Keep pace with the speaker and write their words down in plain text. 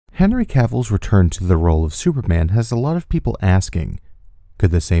Henry Cavill's return to the role of Superman has a lot of people asking, could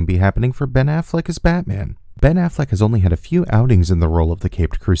the same be happening for Ben Affleck as Batman? Ben Affleck has only had a few outings in the role of the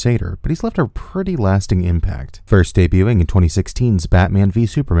Caped Crusader, but he's left a pretty lasting impact. First debuting in 2016's Batman v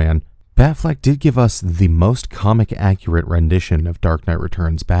Superman, Batfleck did give us the most comic-accurate rendition of Dark Knight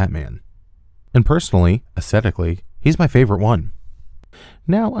Returns' Batman. And personally, aesthetically, he's my favorite one.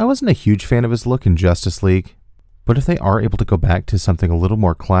 Now, I wasn't a huge fan of his look in Justice League, but if they are able to go back to something a little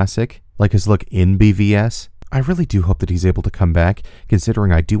more classic, like his look in BVS, I really do hope that he's able to come back,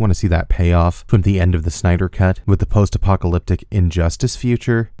 considering I do want to see that payoff from the end of the Snyder Cut with the post-apocalyptic Injustice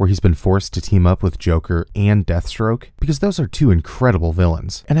future, where he's been forced to team up with Joker and Deathstroke, because those are two incredible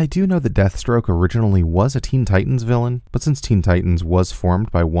villains. And I do know that Deathstroke originally was a Teen Titans villain, but since Teen Titans was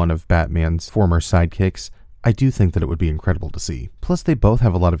formed by one of Batman's former sidekicks, I do think that it would be incredible to see. Plus, they both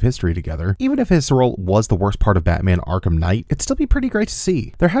have a lot of history together. Even if his role was the worst part of Batman Arkham Knight, it'd still be pretty great to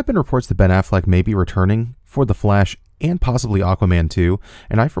see. There have been reports that Ben Affleck may be returning for The Flash and possibly Aquaman 2,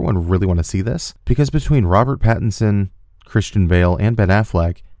 and I for one really want to see this, because between Robert Pattinson, Christian Bale, and Ben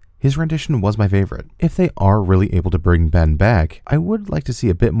Affleck, his rendition was my favorite. If they are really able to bring Ben back, I would like to see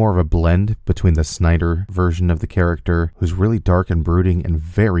a bit more of a blend between the Snyder version of the character, who's really dark and brooding and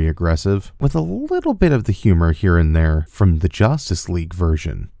very aggressive, with a little bit of the humor here and there from the Justice League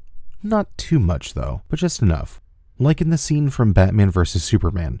version. Not too much though, but just enough. Like in the scene from Batman vs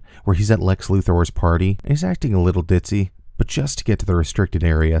Superman, where he's at Lex Luthor's party and he's acting a little ditzy, but just to get to the restricted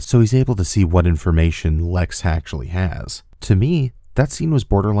area so he's able to see what information Lex actually has. To me, that scene was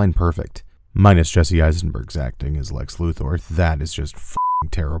borderline perfect. Minus Jesse Eisenberg's acting as Lex Luthor, that is just f***ing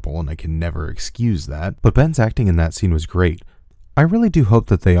terrible and I can never excuse that. But Ben's acting in that scene was great. I really do hope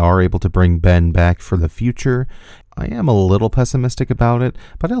that they are able to bring Ben back for the future. I am a little pessimistic about it,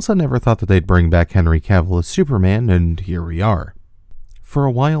 but I also never thought that they'd bring back Henry Cavill as Superman, and here we are. For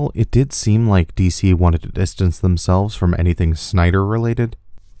a while, it did seem like DC wanted to distance themselves from anything Snyder related,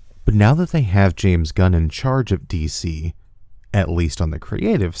 but now that they have James Gunn in charge of DC, at least on the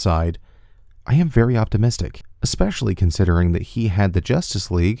creative side, I am very optimistic, especially considering that he had the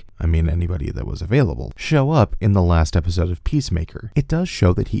Justice League, anybody that was available, show up in the last episode of Peacemaker. It does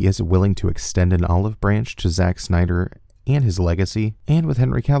show that he is willing to extend an olive branch to Zack Snyder and his legacy, and with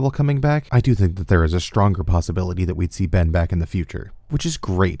Henry Cavill coming back, I do think that there is a stronger possibility that we'd see Ben back in the future, which is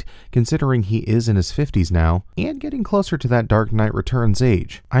great, considering he is in his 50s now, and getting closer to that Dark Knight Returns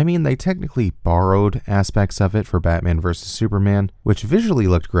age. They technically borrowed aspects of it for Batman vs Superman, which visually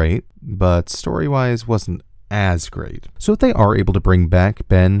looked great, but story-wise wasn't as great. So if they are able to bring back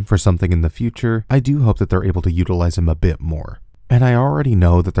Ben for something in the future, I do hope that they're able to utilize him a bit more. And I already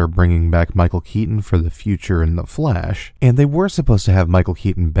know that they're bringing back Michael Keaton for the future in The Flash, and they were supposed to have Michael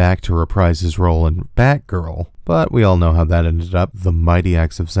Keaton back to reprise his role in Batgirl, but we all know how that ended up. The mighty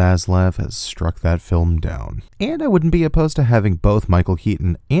axe of Zaslav has struck that film down. And I wouldn't be opposed to having both Michael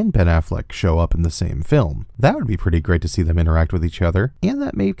Keaton and Ben Affleck show up in the same film. That would be pretty great to see them interact with each other, and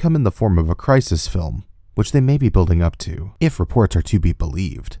that may come in the form of a crisis film, which they may be building up to, if reports are to be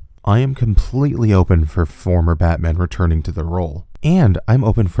believed. I am completely open for former Batman returning to the role, and I'm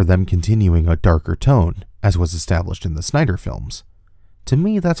open for them continuing a darker tone, as was established in the Snyder films. To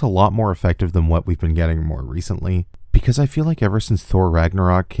me, that's a lot more effective than what we've been getting more recently, because I feel like ever since Thor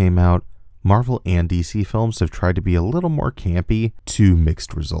Ragnarok came out, Marvel and DC films have tried to be a little more campy to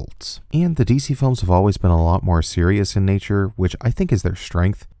mixed results. And the DC films have always been a lot more serious in nature, which I think is their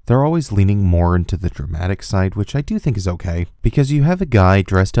strength. They're always leaning more into the dramatic side, which I do think is okay, because you have a guy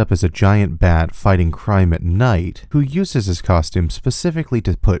dressed up as a giant bat fighting crime at night who uses his costume specifically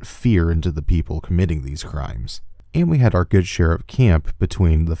to put fear into the people committing these crimes. And we had our good share of camp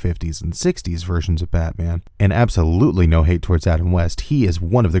between the 50s and 60s versions of Batman, and absolutely no hate towards Adam West. He is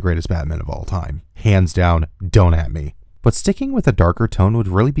one of the greatest Batmen of all time. Hands down, don't at me. But sticking with a darker tone would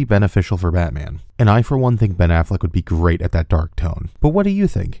really be beneficial for Batman. And I for one think Ben Affleck would be great at that dark tone. But what do you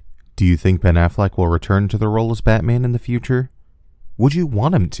think? Do you think Ben Affleck will return to the role as Batman in the future? Would you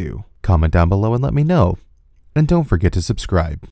want him to? Comment down below and let me know. And don't forget to subscribe.